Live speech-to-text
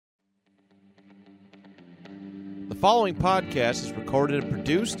following podcast is recorded and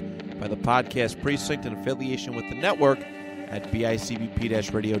produced by the Podcast Precinct in affiliation with the network at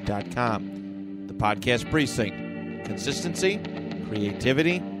bicbp-radio.com. The Podcast Precinct. Consistency,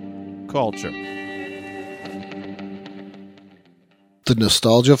 creativity, culture. The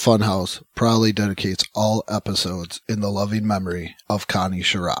Nostalgia Funhouse proudly dedicates all episodes in the loving memory of Connie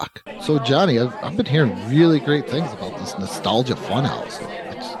Chirac. So, Johnny, I've been hearing really great things about this Nostalgia Funhouse.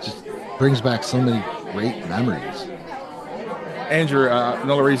 It just brings back so many great memories. Andrew,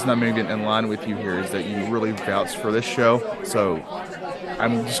 the only reason I'm moving in line with you here is that you really vouched for this show. So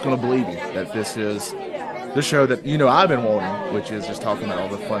I'm just going to believe you that this is the show that, I've been wanting, which is just talking about all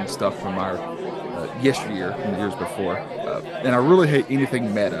the fun stuff from our yesteryear and the years before. And I really hate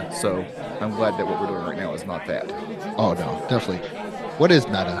anything meta. So I'm glad that what we're doing right now is not that. Oh, no, definitely. What is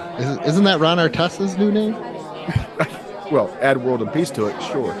meta? Isn't that Ron Artest's new name? Well, add World and Peace to it,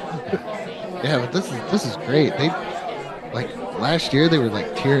 sure. Yeah, but this is great. They last year they were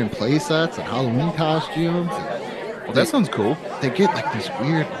tearing play sets and Halloween costumes. Well, that sounds cool. They get these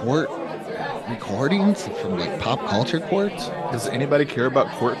weird court recordings from pop culture courts. Does anybody care about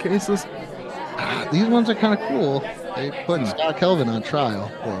court cases? These ones are kind of cool. They put Scott Kelvin on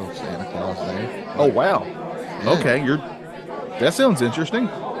trial. Poor old Santa Claus there. Oh wow. Yeah. Okay, that sounds interesting.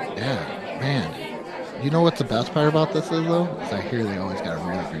 Yeah, man. You know what's the best part about this is though? Is I hear they always got a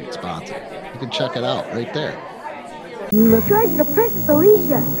really great sponsor. You can check it out right there. The treasure of Princess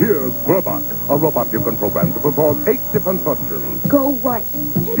Alicia. Here's Robot, a robot you can program to perform 8 different functions. Go right.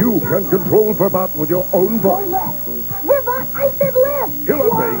 You can control Robot with your own Go voice. left. Robot, I said left. He'll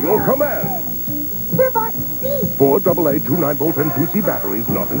obey your commands. Robot, speed. 4 AA 2.9-volt and 2C batteries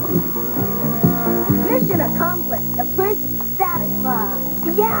not included. Mission accomplished. The princess is satisfied.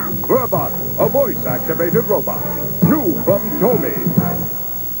 Yeah. Robot, a voice-activated robot. New from Tomy.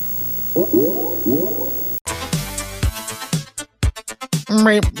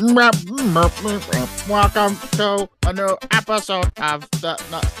 Welcome to a new episode of the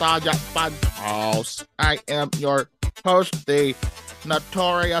Nostalgia Funhouse. I am your host, the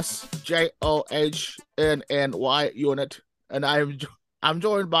notorious JOHNNY unit, and I'm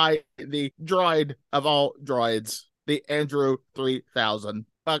joined by the droid of all droids, the Andrew 3000.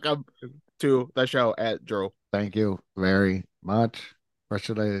 Welcome to the show, Andrew. Thank you very much. Or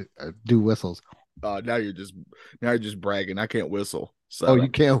should I do whistles? Now you're just bragging. I can't whistle. So Oh, you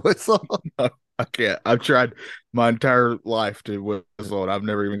can't whistle? I can't. I've tried my entire life to whistle, and I've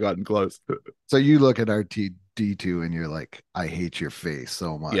never even gotten close. So you look at RTD2 and you're like, I hate your face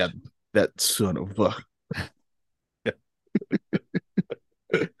so much. Yeah, that son of a.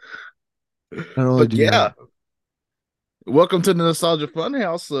 Welcome to the Nostalgia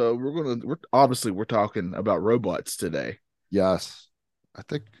Funhouse. We're talking about robots today. Yes. I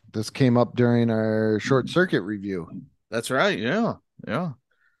think this came up during our short circuit review. That's right. Yeah.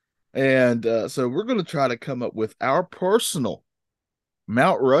 And so we're going to try to come up with our personal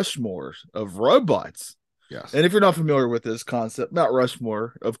Mount Rushmore of robots. Yes. And if you're not familiar with this concept, Mount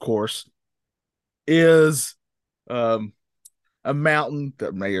Rushmore, of course, is a mountain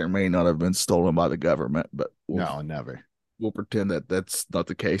that may or may not have been stolen by the government, but No, never. We'll pretend that that's not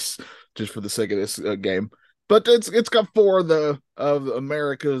the case just for the sake of this game. But it's got 4 of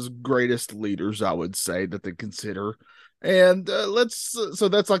America's greatest leaders, I would say, that they consider. And so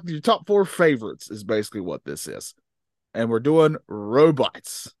that's like your top 4 favorites is basically what this is. And we're doing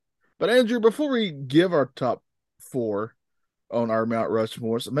robots. But Andrew, before we give our top 4 on our Mount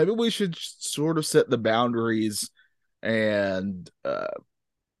Rushmore, so maybe we should sort of set the boundaries and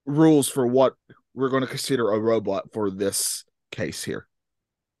rules for what we're going to consider a robot for this case here.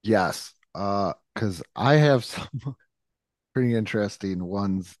 Yes. Because I have some pretty interesting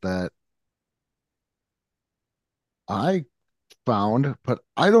ones that I found, but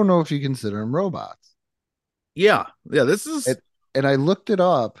I don't know if you consider them robots. Yeah, this is... And I looked it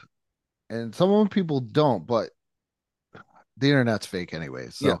up, and some people don't, but the internet's fake anyway.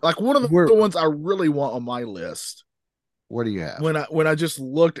 So yeah, like one of the ones I really want on my list. What do you have? When I just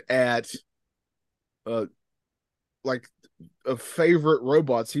looked at of favorite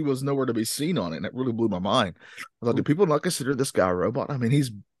robots, he was nowhere to be seen on it, and it really blew my mind. I thought, do people not consider this guy a robot? I mean,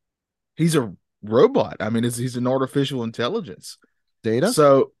 he's a robot. I mean, he's an artificial intelligence. Data?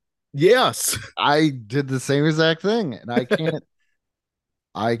 So, yes. I did the same exact thing, and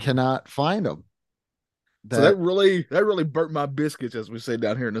I cannot find him. So that really burnt my biscuits, as we say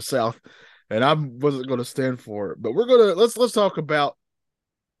down here in the South, and I wasn't going to stand for it. But let's talk about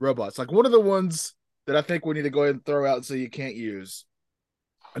robots. Like one of the ones that I think we need to go ahead and throw out and say you can't use,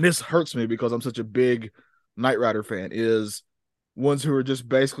 and this hurts me because I'm such a big Knight Rider fan, is ones who are just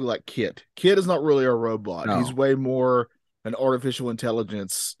basically like Kit. Kit is not really a robot. He's No. way more an artificial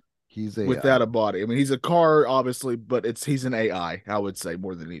intelligence He's AI. without a body. I mean, he's a car, obviously, but he's an AI, I would say,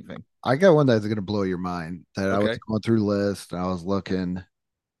 more than anything. I got one that's gonna blow your mind. That I was Okay. going through lists and I was looking,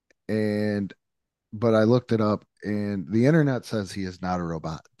 and but I looked it up, and the internet says he is not a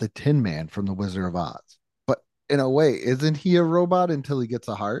robot. The Tin Man from The Wizard of Oz. But in a way, isn't he a robot until he gets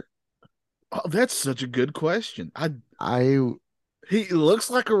a heart? Oh, that's such a good question. I He looks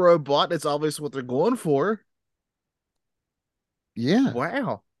like a robot. That's obviously what they're going for. yeah.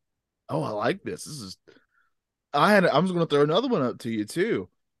 Wow. Oh, I like this. This is I'm just gonna throw another one up to you too.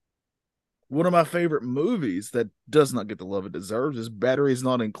 One of my favorite movies that does not get the love it deserves is Batteries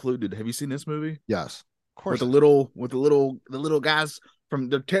Not Included. Have you seen this movie? Yes. Of With course. the little guys from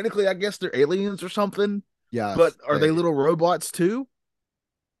they're technically I guess they're aliens or something, but Yes. are they little robots too?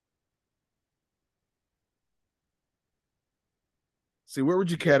 See, where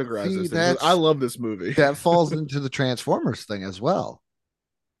would you categorize See, this in? Because I that's love this movie. that falls into the Transformers thing as well.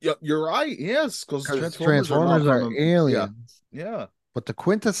 Yep, you're right. Yes, because Because Transformers are not Transformers from are a yeah, aliens, yeah. but the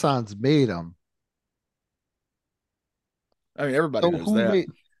Quintessons made them. I mean, everybody So knows who that. made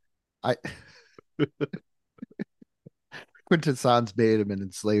I Quintessons made them and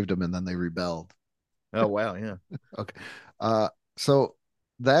enslaved them, and then they rebelled. Oh wow, yeah, Okay. So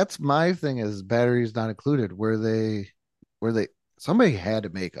that's my thing is batteries not included. Where they somebody had to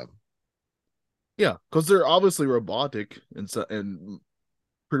make them. yeah. Because they're obviously robotic in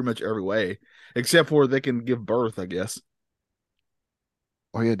pretty much every way, except for they can give birth. I guess.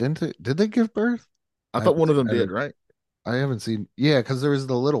 Oh yeah, did they give birth? I I thought haven't one of seen them that did, right? I haven't seen. Yeah, because there was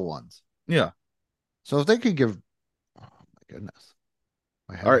the little ones. Yeah. So if they could give, oh my goodness,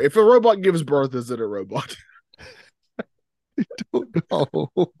 my All head. right. If a robot gives birth, is it a robot? Don't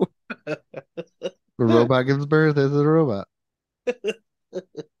know. The robot gives birth as a robot.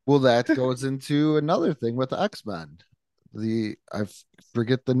 Well, that goes into another thing with the X-Men.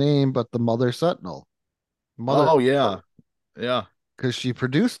 Forget the name, but the Mother Sentinel. Mother, Oh yeah, yeah. because she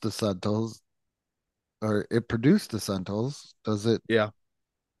produced the Sentinels, or it produced the Sentinels. Does it Yeah.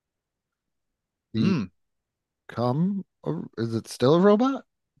 Mm. become, or is it still a robot?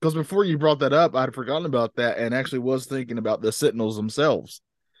 Because before you brought that up, I'd forgotten about that and actually was thinking about the Sentinels themselves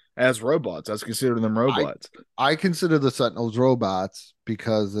as robots. I was considering them I robots. I consider the Sentinels robots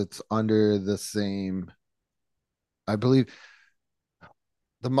because it's under the same. I believe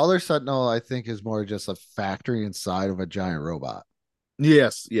the Mother Sentinel, I think, is more just a factory inside of a giant robot.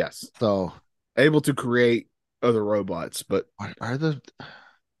 Yes, yes. So, Able to create other robots, what are the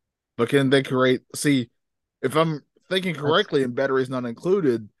but can they create? See, if I'm thinking that's correctly, and batteries not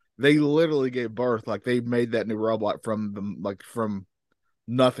included, they literally gave birth. Like they made that new robot from them, like from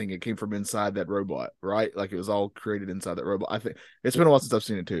nothing. It came from inside that robot, right? Like it was all created inside that robot. I think it's been a while since I've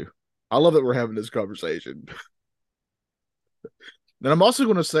seen it too. I love that we're having this conversation. And I'm also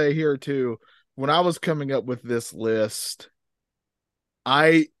going to say here too, when I was coming up with this list,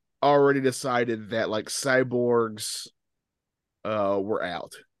 I already decided that like cyborgs were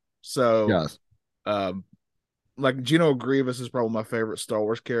out. So yes. um like Gino Grievous is probably my favorite Star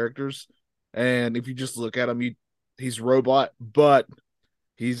Wars characters. And if you just look at him, he's robot, but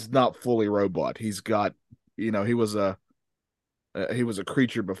he's not fully robot. He's got, he was a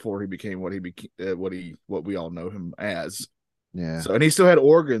creature before he became what he became, what we all know him as. Yeah. So, and he still had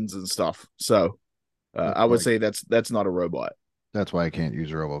organs and stuff. So, That's I would why say that's not a robot. that's why I can't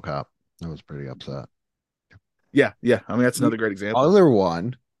use RoboCop. I was pretty upset. Yeah, yeah. I mean, that's The another great example. other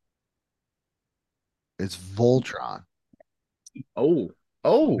one is Voltron. Oh,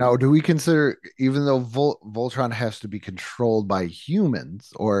 oh, Now, do we consider, even though Voltron has to be controlled by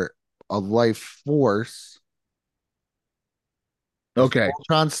humans or a life force, is okay.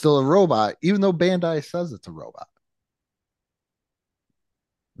 Voltron still a robot, even though Bandai says it's a robot?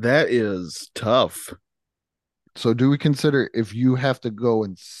 That is tough. So, do we consider if you have to go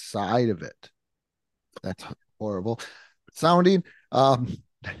inside of it? That's horrible sounding. I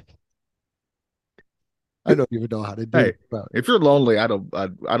don't even know how to do Hey, it. But if you're lonely, I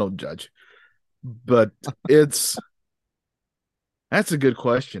don't judge. But that's a good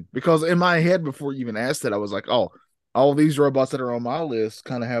question because in my head before you even asked it, I was like, oh, all these robots that are on my list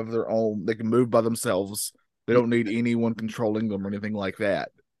kind of have their own. They can move by themselves. They don't need anyone controlling them or anything like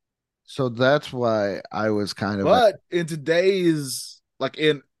that. so that's why I was kind of But in today's, like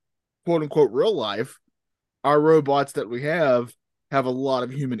in quote unquote real life, our robots that we have a lot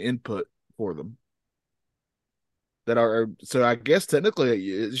of human input for them. That are so I guess technically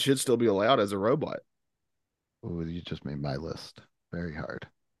it should still be allowed as a robot. oh, you just made my list very hard.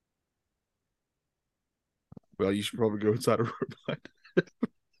 Well, you should probably go inside a robot.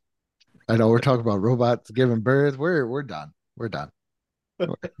 I know we're talking about robots giving birth. We're done. We're done.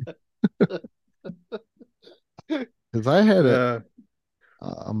 Because I had a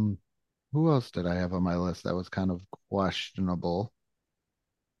Uh, um, who else did I have on my list that was kind of questionable?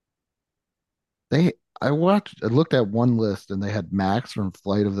 They I looked at one list and they had Max from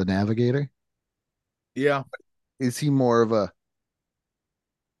Flight of the Navigator. yeah, Is he more of a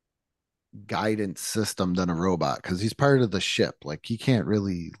guidance system than a robot? Because he's part of the ship. Like he can't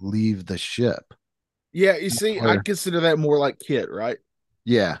really leave the ship. yeah. You see, I Or consider that more like Kit, right?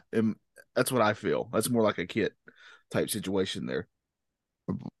 yeah, And that's what I feel. That's more like a Kit type situation there.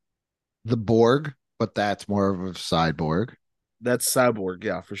 the Borg, but that's more of a cyborg. That's Cyborg,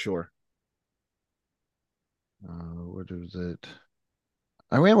 yeah, for sure. What is it?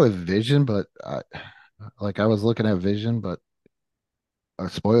 I went with Vision, but I was looking at Vision, but a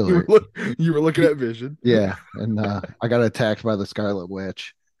You were spoiler. you were looking at Vision. Yeah, and I got attacked by the Scarlet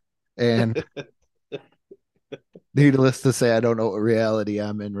Witch, and needless to say, I don't know what reality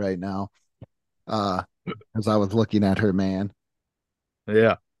I'm in right now. Uh, as I was looking at her man,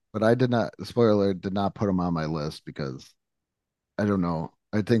 Yeah. but I did not. Spoiler did not put him on my list because I don't know.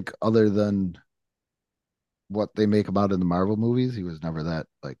 I think other than what they make about in the Marvel movies, he was never that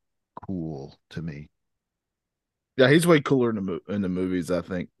like cool to me. Yeah, he's way cooler in the movies, I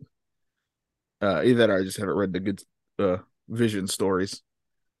think. Either that or I just haven't read the good Vision stories.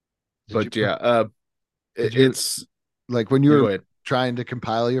 Did you But yeah, did you it's like when you you go were ahead. trying to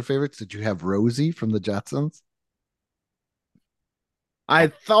compile your favorites? Did you have Rosie from the Jetsons? I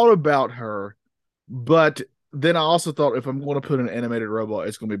thought about her, but then I also thought if I'm going to put an animated robot,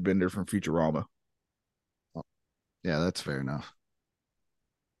 it's going to be Bender from Futurama. Oh, yeah, that's fair enough.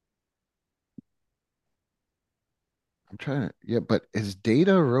 I'm trying to, yeah, but is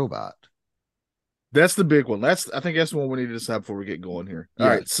Data a robot? That's the big one. I think that's the one we need to decide before we get going here. All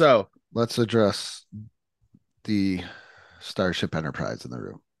Yeah, right, so let's address the Starship Enterprise in the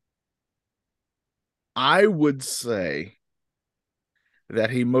room. I would say that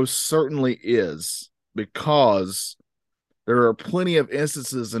he most certainly is because there are plenty of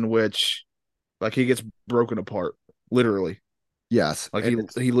instances in which like he gets broken apart, literally. Yes, Like and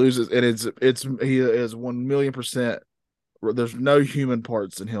he loses, and it's he is 1,000,000%. There's no human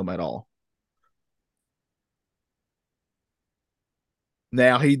parts in him at all.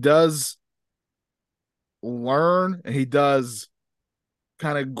 Now he does learn, and he does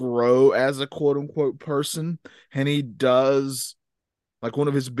kind of grow as a quote unquote person, and he does like one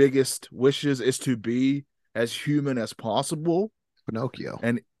of his biggest wishes is to be as human as possible. Pinocchio.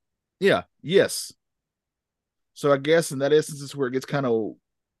 And yeah, yes. So I guess in that instance is where it gets kind of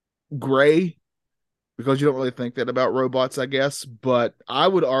gray because you don't really think that about robots, I guess. But I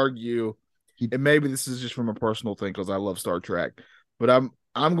would argue, He, and maybe this is just from a personal thing because I love Star Trek, but I'm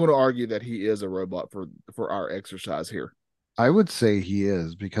going to argue that he is a robot for our exercise here. I would say he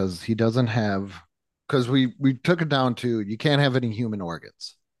is because he doesn't have, because we took it down to you can't have any human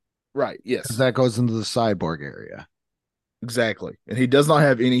organs Right? because Yes, that goes into the cyborg area. exactly. And he does not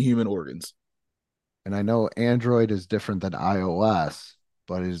have any human organs. And I know Android is different than iOS,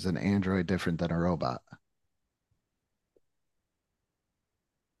 but is an Android different than a robot?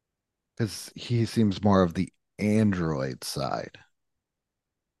 Because he seems more of the Android side.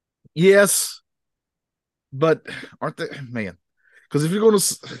 Yes, but aren't they, man? Because if you're going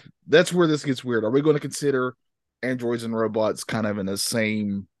to, that's where this gets weird. Are we going to consider androids and robots kind of in the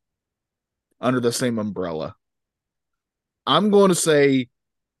same under the same umbrella? I'm going to say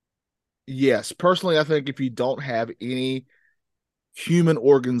yes. Personally, I think if you don't have any human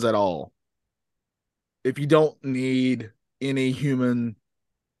organs at all, if you don't need any human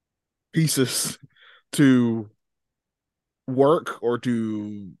pieces to work or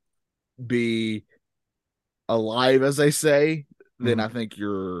to be alive, as they say, then Mhm. I think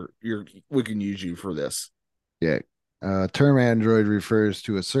you're we can use you for this. Yeah. Term android refers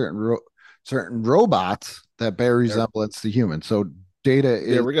to a certain robots that bear There, resemblance to humans. So data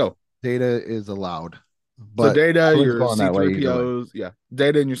there is we go. data is allowed, So but data, I was your going that way either way. C3POs, yeah,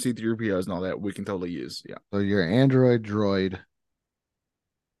 data and your C3POs and all that we can totally use. Yeah. So your Android droid,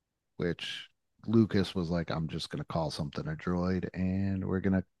 which Lucas was like, I'm just gonna call something a droid, and we're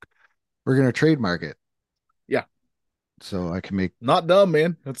gonna trademark it. Yeah. So I can make Not dumb,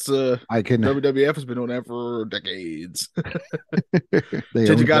 man. That's I can WWF has been doing that for decades. they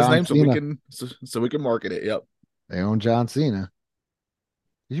Change the own guy's John name Cena. so we can market it. Yep. They own John Cena.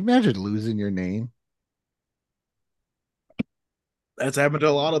 Can you imagine losing your name? That's happened to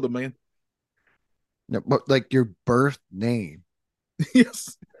a lot of them, man. No, but like your birth name.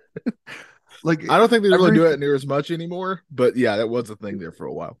 Yes. Like I don't think they really every do it near as much anymore, but yeah, that was a thing there for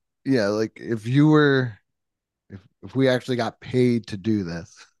a while. yeah, like if you were if we actually got paid to do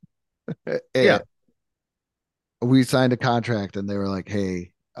this, Yeah. and we signed a contract and they were like,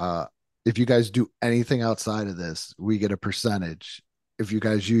 hey, if you guys do anything outside of this, we get a percentage. If you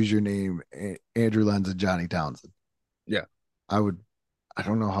guys use your name, Andrew Lenz and Johnny Townsend, Yeah. I would, I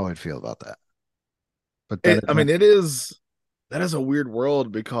don't know how I'd feel about that. But It, I mean, it is that is a weird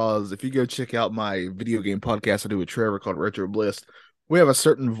world because if you go check out my video game podcast I do with Trevor called Retro Bliss, we have a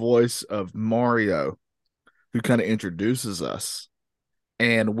certain voice of Mario who kind of introduces us.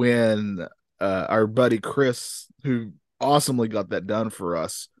 And when our buddy Chris, who awesomely got that done for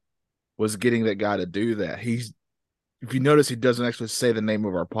us, was getting that guy to do that, he's if you notice, he doesn't actually say the name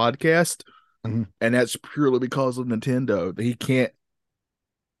of our podcast, Mhm. and that's purely because of Nintendo. He can't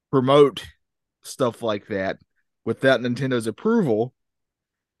promote stuff like that without Nintendo's approval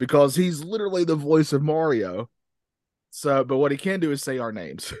because he's literally the voice of Mario. So, but what he can do is say our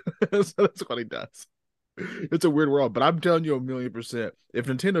names. So that's what he does. It's a weird world, but I'm telling you 1,000,000%. If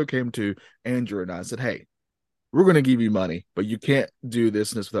Nintendo came to Andrew and I said, "Hey, we're going to give you money, but you can't do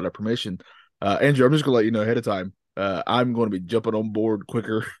this and this without our permission," Andrew, I'm just going to let you know ahead of time. I'm going to be jumping on board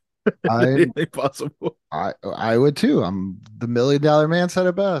quicker than I anything possible. I would too. I'm the $1 million man said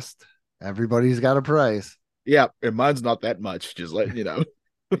it best. Everybody's got a price. Yeah, and mine's not that much. Just letting you know.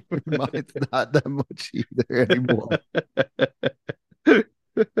 Mine's not that much either anymore.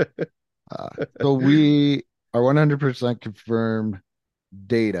 So we are 100% confirmed.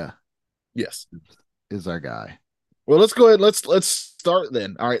 Data Yes. is our guy. Well, let's go ahead. Let's start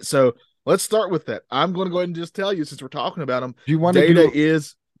then. All right. So let's start with that. I'm going to go ahead and just tell you since we're talking about them. Do you want to Data do?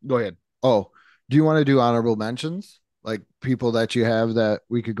 is. Go ahead. Oh, do you want to do honorable mentions? Like people that you have that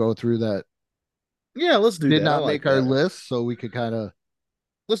we could go through that Yeah, let's do did that. I not like make our that. list, so we could kind of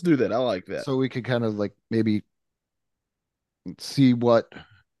Let's do that. I like that. like maybe see what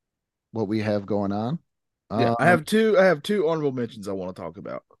we have going on. Yeah, I Um, have two. I have two honorable mentions I want to talk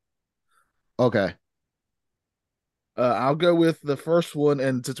about. okay. I'll go with the first one,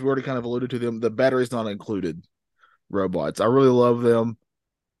 and since we already kind of alluded to them, the batteries not included robots. I really love them.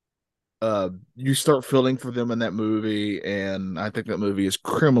 You start feeling for them in that movie, and I think that movie is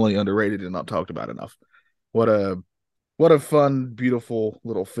criminally underrated and not talked about enough. What a what a fun, beautiful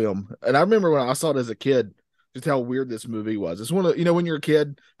little film. And I remember when I saw it as a kid, just how weird this movie was. It's one of when you're a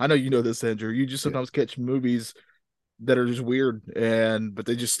kid, I know you know this, Andrew. You just Yeah. sometimes catch movies that are just weird but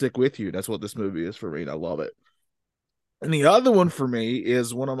they just stick with you. That's what this movie is for me, and I love it. And the other one for me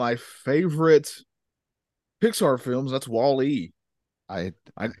is one of my favorite Pixar films. That's Wall-E. I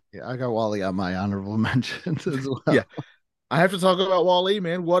I I got Wally on my honorable mentions as Yeah, well. I have to talk about Wall-E,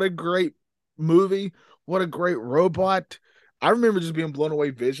 man. What a great movie. What a great robot. I remember just being blown away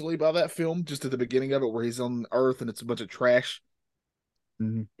visually by that film, just at the beginning of it, where he's on Earth and it's a bunch of trash.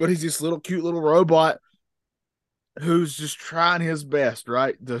 Mhm. But he's this little cute little robot who's just trying his best,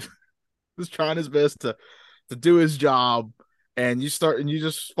 right? Just trying his best to do his job. And you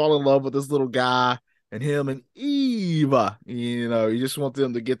just fall in love with this little guy and him and Eva. You just want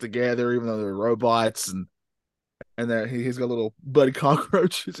them to get together, even though they're robots, and that he's got little buddy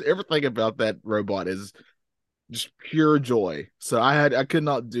cockroaches. Everything about that robot is just pure joy. So I could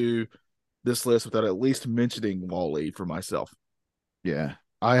not do this list without at least mentioning Wall-E for myself. Yeah,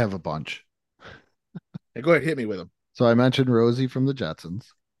 I have a bunch. Hey, go ahead, hit me with them. So I mentioned Rosie from the Jetsons,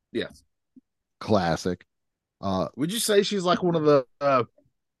 Yes. classic. Would you say she's like one of the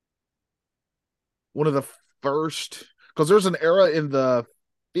first? Because there's an era in the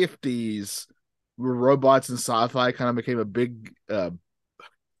 50s where robots and sci-fi kind of became a big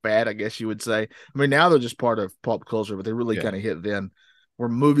fad, I guess you would say. I mean, now they're just part of pop culture, but they really Yeah. kind of hit then, where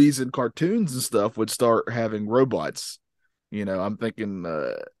movies and cartoons and stuff would start having robots. I'm thinking,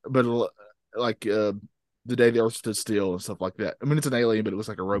 but like the day the Earth stood still and stuff like that. I mean, it's an alien, but it looks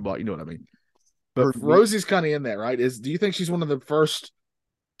like a robot. You know what I mean? But For me, Rosie's kind of in that, right? Do you think she's one of the first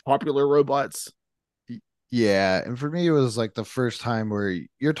popular robots? yeah, and for me, it was like the first time where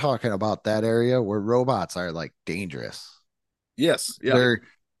you're talking about that area where robots are like dangerous. Yes. Yeah.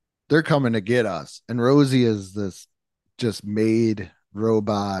 They're coming to get us, and Rosie is this just made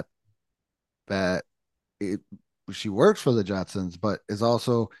robot that it she works for the Jetsons, but is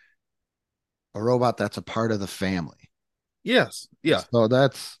also a robot that's a part of the family. Yes. Yeah. So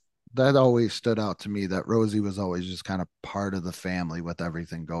that always stood out to me that Rosie was always just kind of part of the family with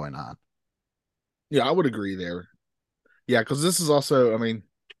everything going on. Yeah. I would agree there. Yeah, because this is also, I mean,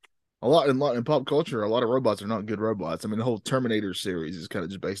 a lot in pop culture, a lot of robots are not good robots. I mean, the whole Terminator series is kind of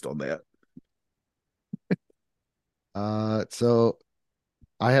just based on that. So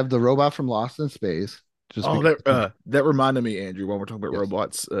I have the robot from Lost in Space. Just Oh, because. that reminded me, Andrew, when we're talking about Yes.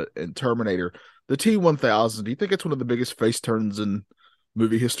 robots and Terminator, the T-1000. Do you think it's one of the biggest face turns in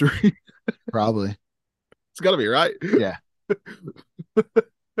movie history? Probably. It's got to be, right? Yeah.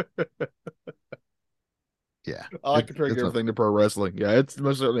 Yeah. I like comparing It's a everything to pro wrestling. Yeah, it's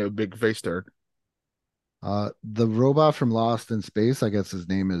most certainly a big face turn. the robot from Lost in Space, I guess his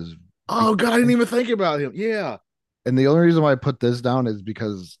name is Oh God, I didn't even think about him. Yeah. and the only reason why I put this down is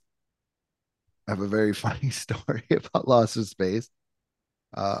because I have a very funny story about Lost in Space.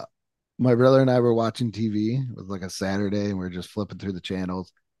 Uh my brother and I were watching TV. It was like a Saturday and we are just flipping through the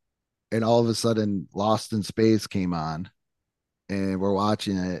channels. And all of a sudden Lost in Space came on and we're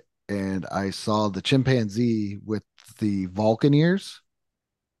watching it. And I saw the chimpanzee with the Vulcan ears.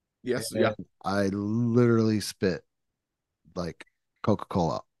 Yes. Yeah. And I literally spit like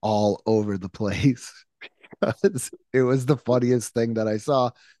Coca-Cola all over the place because it was the funniest thing that I saw.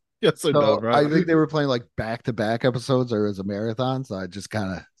 Yes. So dumb, So right? I think they were playing like back-to-back episodes or it was a marathon. So I just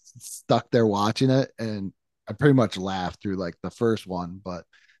kind of stuck there watching it and I pretty much laughed through like the first one, but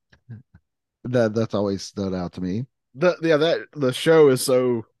that's always stood out to me. The show is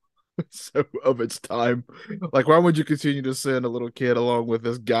so so of its time. Like, why would you continue to send a little kid along with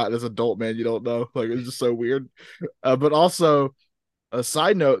this adult man you don't know? Like, it's just so weird. But also, a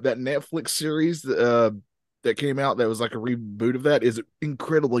side note, that Netflix series that came out that was like a reboot of that is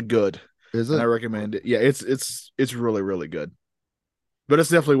incredibly good, Is and I it? recommend it. Yeah, it's really really good, but it's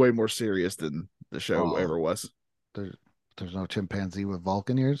definitely way more serious than the show Oh, ever was. there's there's no chimpanzee with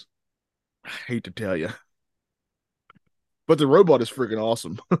Vulcan ears. I hate to tell you, but the robot is freaking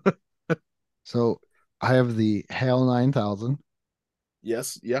awesome. So I have the Hale 9000.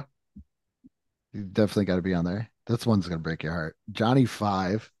 Yes, yeah, You definitely got to be on there. This one's gonna break your heart. Johnny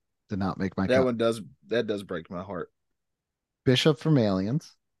Five did not make my that cut. one does break my heart. Bishop from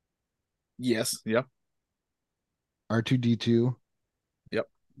Aliens, Yes, yeah, R2D2, yep.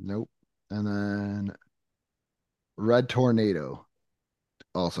 nope, and then Red Tornado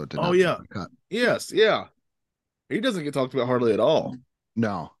also did Oh not make yeah, my cut. yes, yeah. He doesn't get talked about hardly at all.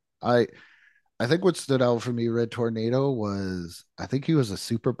 No, I think what stood out for me, Red Tornado, was I think he was a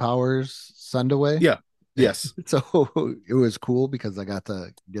superpowers send away. Yeah, yes. So it was cool because I got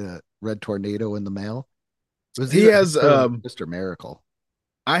to get a Red Tornado in the mail. It was He either has Mr. or Mr. Miracle.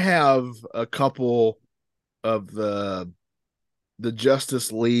 I have a couple of the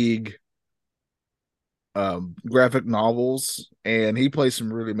Justice League graphic novels, and he plays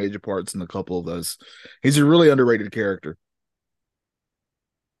some really major parts in a couple of those. He's a really underrated character.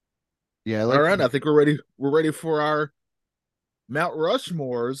 Yeah, I All like right, I think we're ready. We're ready for our Mount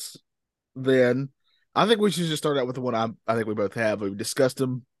Rushmores. Then I think we should just start out with the one I think we both have. We've discussed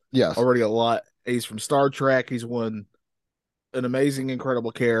him yes. already a lot. He's from Star Trek. He's an amazing,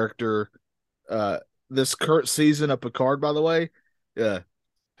 incredible character. Uh, this current season of Picard, by the way,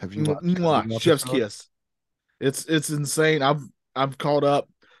 Have you watched every chef's episode? kiss. It's insane. I've caught up.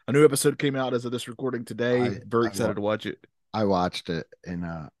 A new episode came out as of this recording today. Very I excited to watch it. I watched it and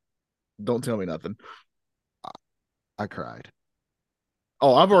Don't tell me nothing. I cried.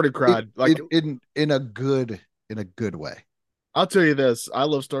 Oh, I've already cried. Like, In a good way. I'll tell you this. I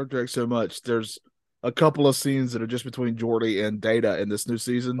love Star Trek so much. There's a couple of scenes that are just between Geordi and Data in this new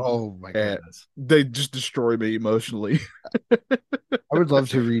season. Oh my And goodness. they just destroy me emotionally. I would love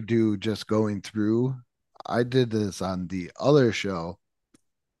to redo just going through. I did this on the other show,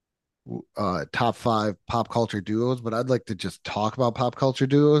 top five pop culture duos, but I'd like to just talk about pop culture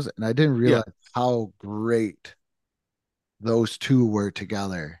duos. And I didn't Yeah. realize how great those two were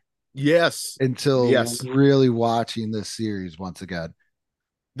together Yes. until Yes. really watching this series once again.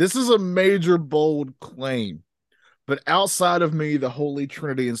 This is a major bold claim. But outside of me, the Holy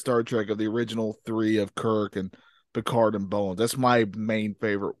Trinity in Star Trek of the original three of Kirk and Picard and Bones, that's my main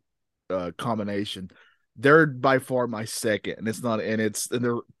favorite combination. They're by far my second, and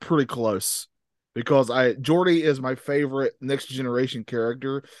they're pretty close because Geordi is my favorite Next Generation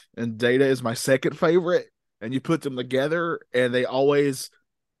character, and Data is my second favorite. And you put them together, and they always,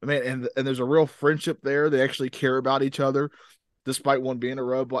 man, and there's a real friendship there. They actually care about each other, despite one being a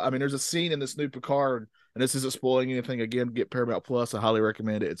robot. I mean, there's a scene in this new Picard, and this isn't spoiling anything. Again, get Paramount Plus. I highly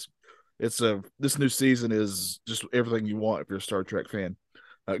recommend it. This new season is just everything you want if you're a Star Trek fan.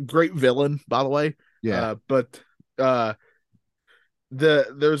 Great villain, by the way. Yeah. But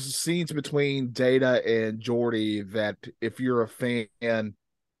there's scenes between Data and Geordi that if you're a fan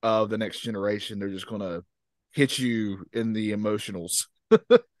of the Next Generation, they're just gonna hit you in the emotionals.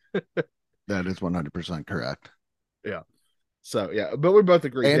 That is 100% correct. Yeah. So yeah, but we both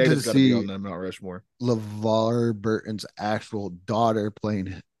agree And to Data's got to be see on the Mount Rushmore. LeVar Burton's actual daughter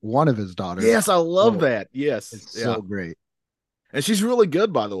playing one of his daughters. Yes, I love Oh, that. Yes, it's yeah, so great. and she's really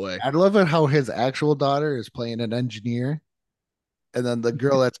good, by the way. I love it how his actual daughter is playing an engineer, and then the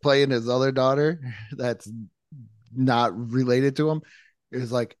girl that's playing his other daughter, that's not related to him,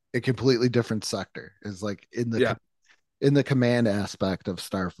 is like a completely different sector. Is like Yeah, in the command aspect of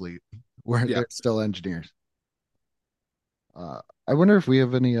Starfleet, where yeah. they're still engineers. I wonder if we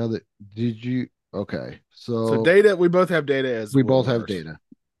have any other. Did you? Okay, So so Data, we both have Data as we one both of have ours. Data.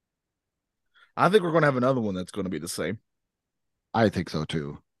 I think we're going to have another one that's going to be the same. I think so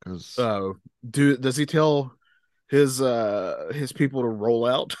too. Because Does he tell his people to roll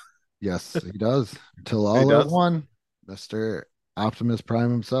out? yes, he does. Until He all at does. one, Mister Optimus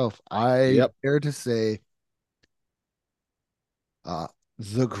Prime himself. I Yep. dare to say, uh,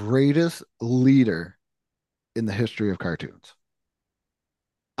 the greatest leader in the history of cartoons.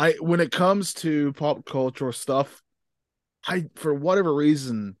 I when it comes to pop culture stuff, I for whatever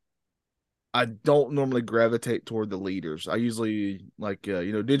reason I don't normally gravitate toward the leaders. I usually like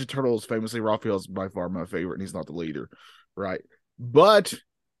Ninja Turtles famously Raphael's by far my favorite and he's not the leader, right? But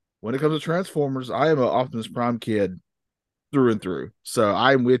when it comes to Transformers, I am an Optimus Prime kid through and through. So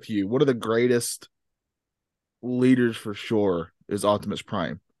I'm with you. One of the greatest leaders for sure is Optimus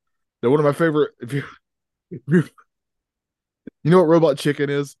Prime. They're one of my favorite. If you know what Robot Chicken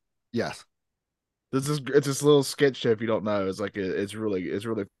is? Yes. It's this little sketch show. If you don't know, it's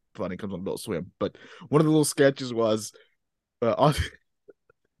really funny. It comes on Adult Swim. But one of the little sketches was uh,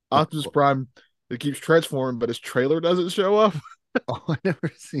 Optimus Prime that keeps transforming, but his trailer doesn't show up. Oh, I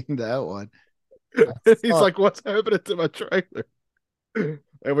never seen that one. He's like, "What's happening to my trailer?"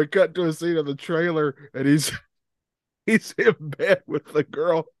 And we cut to a scene of the trailer, and he's in bed with the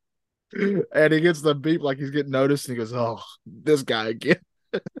girl, and he gets the beep like he's getting noticed, and he goes, "Oh, this guy again."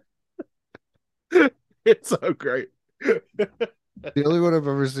 It's so great. The only one I've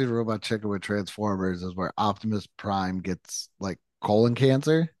ever seen Robot Chicken with Transformers is where Optimus Prime gets like colon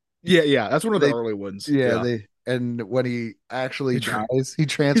cancer. Yeah, that's one of the They, early ones. yeah, Yeah, they and when he actually he dies, he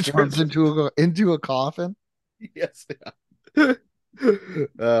transforms into a coffin. yes, yeah.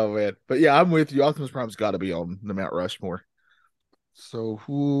 Oh man, but yeah, I'm with you. Optimus Prime's got to be on the Mount Rushmore. So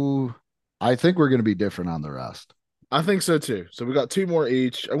who? I think we're going to be different on the rest. I think so too. So we got two more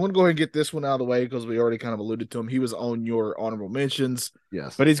each. I want to go ahead and get this one out of the way because we already kind of alluded to him. He was on your honorable mentions,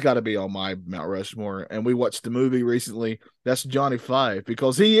 Yes. but he's got to be on my Mount Rushmore. And we watched the movie recently. That's Johnny Five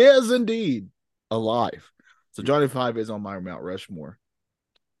because he is indeed alive. So Johnny Five is on my Mount Rushmore.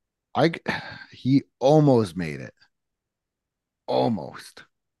 I he almost made it. Almost.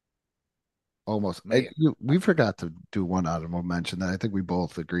 Almost. Man. We forgot to do one honorable mention that I think we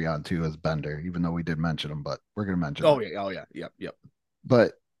both agree on too as Bender, even though we did mention him, but we're going to mention Oh him. yeah, yep.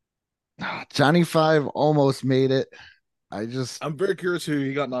 But Johnny Five almost made it. I'm very curious who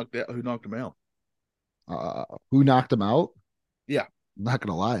he got knocked out. Who knocked him out? Who knocked him out? Yeah. I'm not going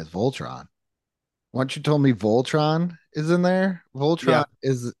to lie, it's Voltron. Once you told me Voltron is in there, Voltron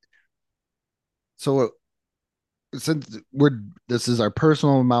is so since this is our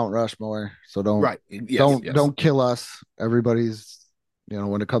personal Mount Rushmore, so don't kill us. Everybody's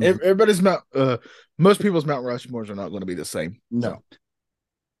when it comes Everybody's Mount most people's Mount Rushmores are not going to be the same. no.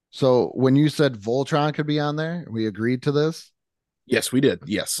 So when you said Voltron could be on there, we agreed to this. Yes, we did.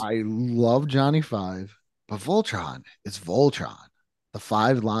 Yes. I love Johnny Five, but Voltron is Voltron. The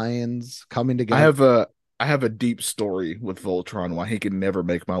five lions coming together. I have a deep story with Voltron why he can never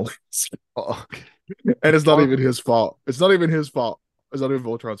make my list. Oh, And it's not even his fault. It's not even his fault. It's not even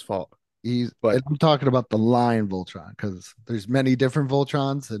Voltron's fault. But I'm talking about the lion Voltron because there's many different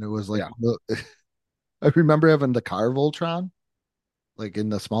Voltrons, and it was like I remember having the car Voltron, like in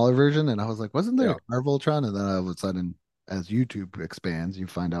the smaller version, and I was like, wasn't there a car Voltron? And then all of a sudden, as YouTube expands, you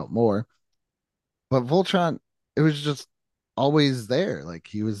find out more. But Voltron, it was just always there. Like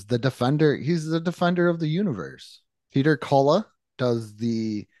he was the defender. He's the defender of the universe. Peter Cullen does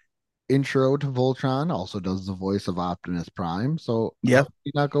the intro to Voltron, also does the voice of Optimus Prime. So yeah,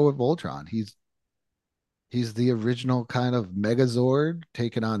 not go with Voltron. He's the original kind of Megazord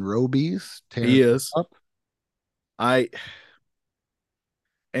taking on Robies. he is. Up.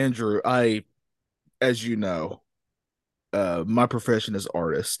 Andrew, as you know, my profession is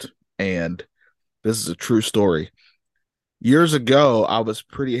artist, and this is a true story. Years ago, I was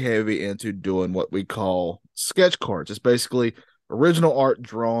pretty heavy into doing what we call sketch cards. It's basically original art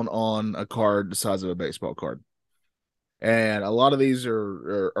drawn on a card the size of a baseball card. And a lot of these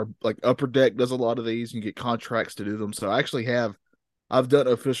are like Upper Deck does a lot of these. You get contracts to do them. So I've done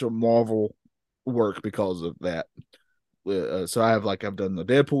official Marvel work because of that. So I've done the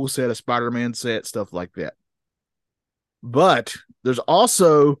Deadpool set, a Spider-Man set, stuff like that. But there's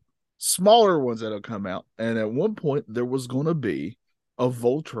also smaller ones that'll come out. And at one point, there was going to be a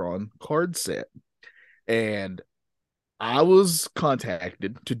Voltron card set. And I was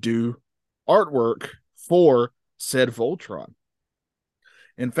contacted to do artwork for said Voltron.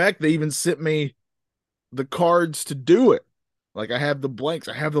 In fact, they even sent me the cards to do it. Like I have the blanks.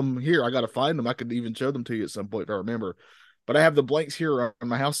 I have them here. I got to find them. I could even show them to you at some point if I remember. But I have the blanks here around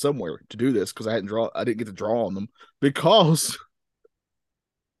my house somewhere to do this because I didn't get to draw on them because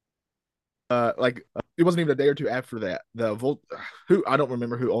like it wasn't even a day or two after that. Who I don't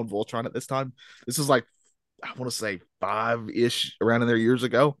remember who owned Voltron at this time. This is like I want to say 5-ish around in there years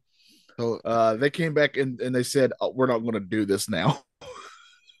ago. So They came back and they said, oh, we're not going to do this now.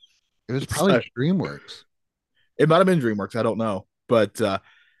 it was probably So- DreamWorks. It might have been DreamWorks. I don't know. But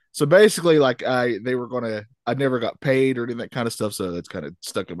so basically, like I never got paid or any of that kind of stuff. So that's kind of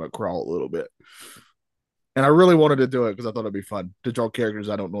stuck in my crawl a little bit. And I really wanted to do it because I thought it'd be fun to draw characters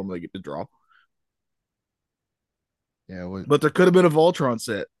I don't normally get to draw. Yeah, But there could have been a Voltron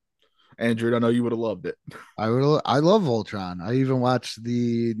set. Andrew, I know you would have loved it. I love Voltron. I even watched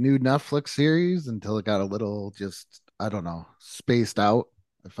the new Netflix series until it got a little just I don't know spaced out.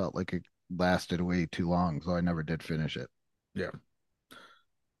 I felt like it lasted way too long, so I never did finish it. Yeah.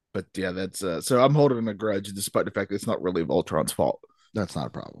 But yeah, that's so I'm holding a grudge despite the fact that it's not really Voltron's fault. That's not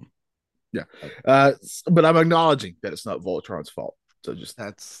a problem. Yeah. But I'm acknowledging that it's not Voltron's fault. So just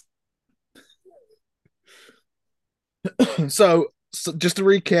That's so just to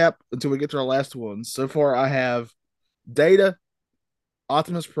recap until we get to our last ones. So far I have Data,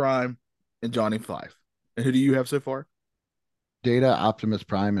 Optimus Prime, and Johnny Five. And who do you have so far? Data, Optimus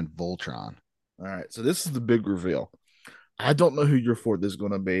Prime, and Voltron. All right. So this is the big reveal. I don't know who your fourth is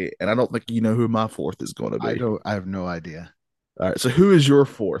going to be, and I don't think you know who my fourth is going to be. I have no idea. All right. So who is your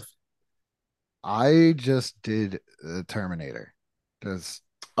fourth? I just did Terminator. Just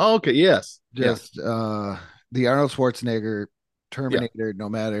Oh, okay. Yes. The Arnold Schwarzenegger Terminator, no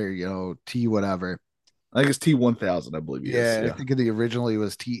matter, T whatever. I think it's T1000, I believe he is. I think the originally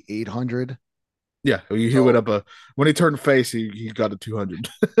was T800. Yeah, he went up when he turned face, he got a 200.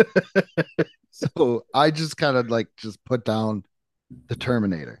 So I just kind of like just put down the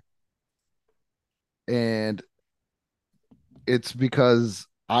Terminator. And it's because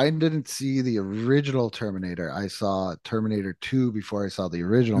I didn't see the original Terminator. I saw Terminator 2 before I saw the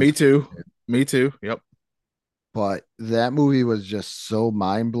original. Me too. Terminator. Me too. Yep. But that movie was just so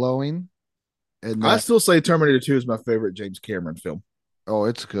mind-blowing. And I still say Terminator 2 is my favorite James Cameron film. oh,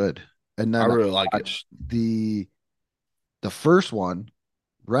 it's good. And then I really like it. watched the first one,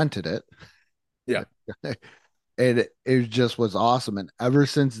 rented it. Yeah. And it just was awesome. And ever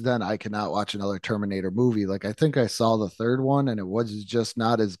since then, I cannot watch another Terminator movie. Like I think I saw the third one and it was just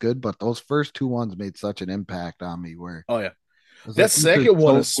not as good, but those first two ones made such an impact on me where Oh yeah. I was That like, this is second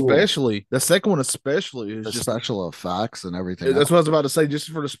one so cool. especially, is The just special effects and everything that's else. what I was about to say. Just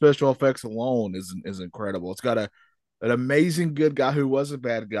for the special effects alone is incredible. It's got an amazing good guy who was a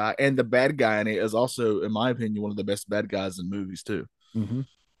bad guy, and the bad guy in it is also, in my opinion, one of the best bad guys in movies too. Mhm.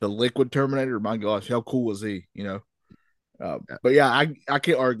 The Liquid Terminator, my gosh, how cool was he? But yeah, I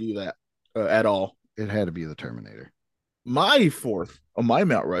can't argue that at all. It had to be the Terminator. My fourth on my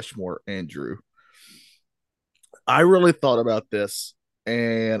Mount Rushmore, Andrew. I really thought about this,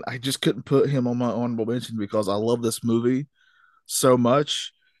 and I just couldn't put him on my honorable mention because I love this movie so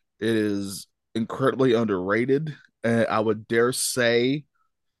much. It is incredibly underrated. I would dare say,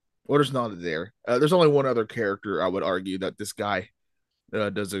 well, there's not there. There's only one other character I would argue that this guy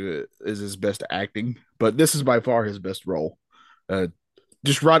is his best acting, but this is by far his best role.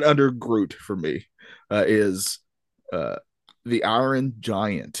 Just right under Groot for me is the Iron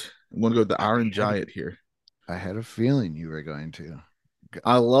Giant. I'm going to go with the Iron Giant here. I had a feeling you were going to.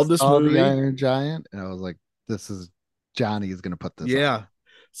 I love this Saw movie. the Iron Giant, and I was like, Johnny is going to put this Yeah, on.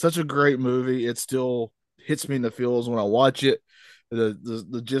 such a great movie. It still hits me in the feels when I watch it.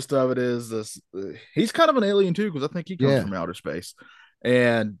 The gist of it is this: he's kind of an alien too, because I think he comes from outer space.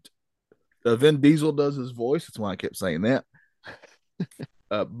 And Vin Diesel does his voice. That's why I kept saying that.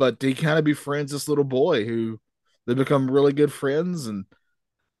 But he kind of befriends this little boy who they become really good friends, and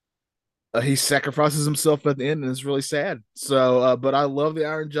he sacrifices himself at the end, and it's really sad. So, but I love the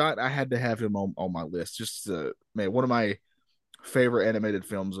Iron Giant. I had to have him on my list. Just man, one of my favorite animated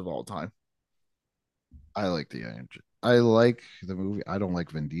films of all time. I like the Iron Giant. I like the movie. I don't like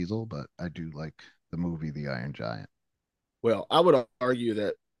Vin Diesel, but I do like the movie The Iron Giant. Well, I would argue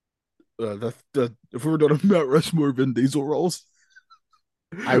that if we were doing Mount Rushmore Vin Diesel roles,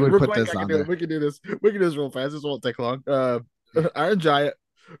 I would Real put quick, this I can on do there. it. We can do this. We can do this real fast. This won't take long. Iron Giant,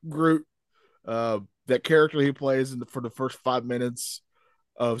 Groot, that character he plays for the first 5 minutes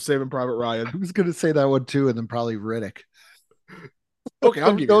of Saving Private Ryan. I was gonna say that one too, and then probably Riddick. Okay,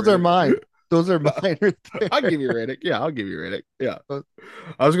 I'll give you Those are Riddick. mine. Those are mine right I'll there. give you Riddick. Yeah, I'll give you Riddick. Yeah,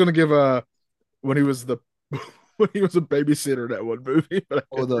 I was gonna give when he was the when he was a babysitter in that one movie, but I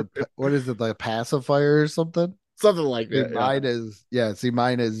Oh, couldn't remember. what is it, the pacifier or something? Something like See, that. Yeah.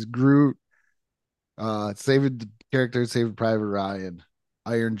 mine is Groot, saving the character, Saving Private Ryan,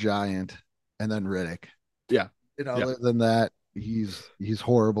 Iron Giant, and then Riddick. Yeah. And Yeah. other than that, he's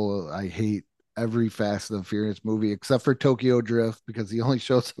horrible. I hate every Fast and Furious movie except for Tokyo Drift because he only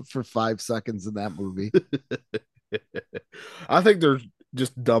shows up for 5 seconds in that movie. I think they're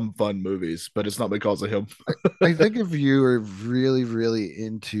just dumb fun movies, but it's not because of him. I think if you are really, really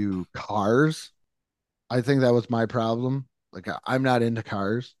into cars, I think that was my problem. Like I'm not into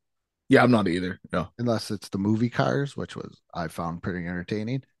cars Yeah, I'm not either. No. unless it's the movie Cars, which I found pretty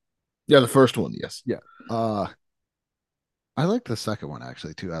entertaining. Yeah, the first one, yes. Yeah. I like the second one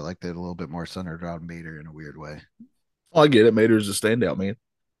actually too. I liked it a little bit more centered around Mater in a weird way. Oh, I get it. Mater's a standout, man.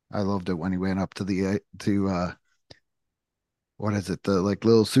 I loved it when he went up to the what is it, the like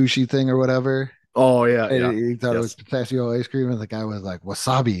little sushi thing or whatever. Oh yeah, And yeah. he thought it was Yes. pistachio ice cream, and the guy was like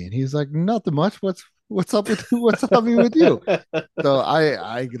wasabi, and he's like, nothing much. What's up with wasabi with you? So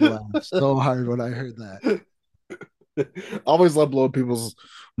I laughed so hard when I heard that. I always love blowing people's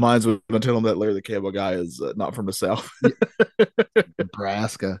minds when I tell them that Larry the Cable Guy is not from the South.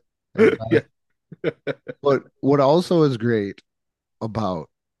 Nebraska. Yeah. But what also is great about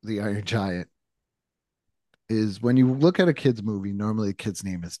the Iron Giant is when you look at a kid's movie, normally a kid's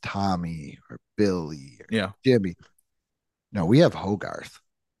name is Tommy or Billy or Yeah, Jimmy. No, we have Hogarth.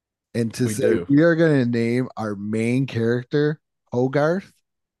 And to we say do. we are going to name our main character Hogarth,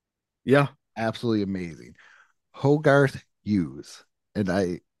 Yeah, absolutely amazing. Hogarth Hughes.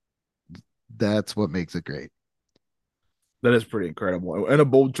 And that's what makes it great. that is pretty incredible and a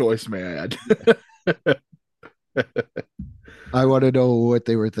bold choice, may I add. I want to know what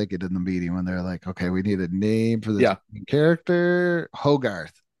they were thinking in the meeting when they're like, okay, we need a name for this Yeah. main character.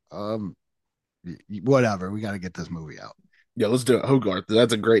 Hogarth. Whatever. We got to get this movie out. Yeah, let's do it. Hogarth.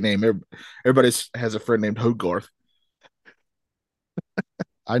 That's a great name. Everybody has a friend named Hogarth.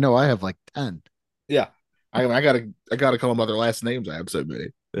 I know I have like 10. Yeah, I gotta call them by their last names. I have so many.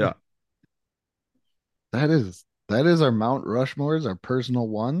 Yeah, That is our Mount Rushmores, our personal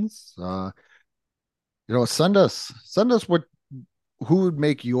ones. Send us who would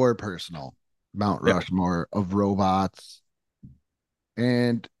make your personal Mount Yeah. Rushmore of robots,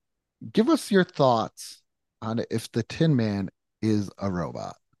 and give us your thoughts on if the Tin Man is a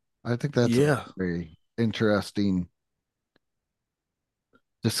robot. I think that's Yeah. a very interesting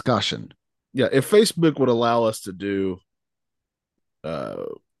discussion. yeah. If Facebook would allow us to do uh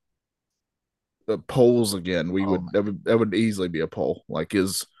polls again, we Oh would that would easily be a poll. Like, do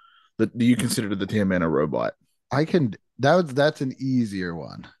you consider the Tin Man a robot? I can that's an easier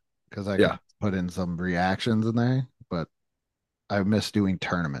one because I Yeah. can put in some reactions in there, but I miss doing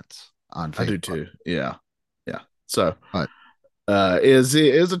tournaments on Facebook. I do too. Yeah, yeah. So, But is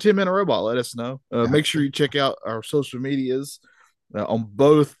a Tin Man a robot? Let us know. Yeah. Make sure you check out our social medias on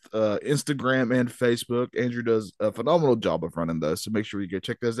both Instagram and Facebook. Andrew does a phenomenal job of running those, so make sure you go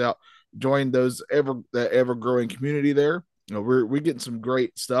check those out. Join that ever growing community there. We're getting some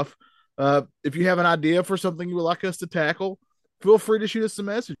great stuff. If you have an idea for something you would like us to tackle, feel free to shoot us a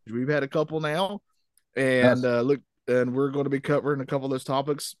message. We've had a couple now, and and we're going to be covering a couple of those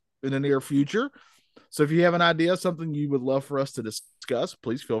topics in the near future. So if you have an idea, something you would love for us to discuss,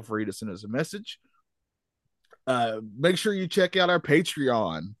 please feel free to send us a message. Make sure you check out our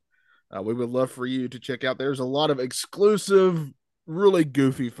Patreon. We would love for you to check out. There's a lot of exclusive, really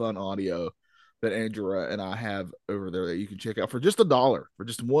goofy, fun audio that Andrea and I have over there that you can check out for just $1. For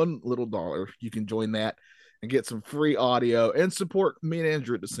just $1 you can join that and get some free audio and support me and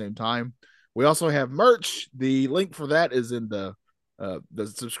Andrew at the same time. We also have merch. The link for that is in the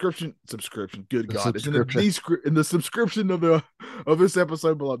subscription. Good God, it's in the subscription of this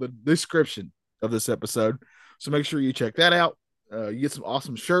episode below, the description of this episode. So make sure you check that out. You get some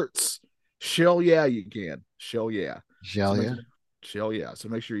awesome shirts. Shell yeah, you can. Shell yeah. Shell yeah. So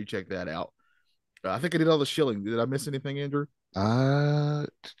make sure you check that out. I think I did all the shilling. Did I miss anything, Andrew?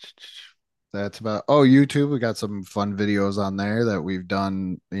 That's about. Oh, YouTube. We got some fun videos on there that we've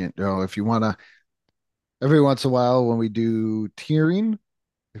done. If you want to, every once in a while when we do tiering,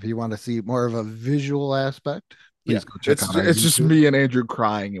 if you want to see more of a visual aspect, please go check out our It's just YouTube. me and Andrew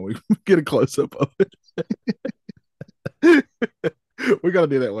crying, and we get a close up of it. We gotta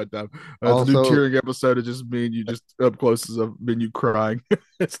do that one time. It's a new Also, tearing episode of just me and you, just up close as of me and you crying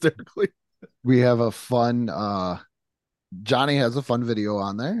hysterically. we have a fun Johnny has a fun video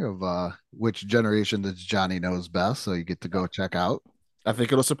on there of which generation that Johnny knows best, so you get to go check out. I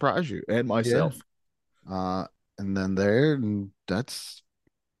think it'll surprise you and myself. Uh and then there, and that's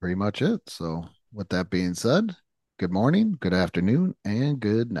pretty much it. So with that being said, good morning, good afternoon, and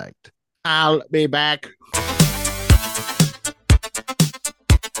good night. I'll be back.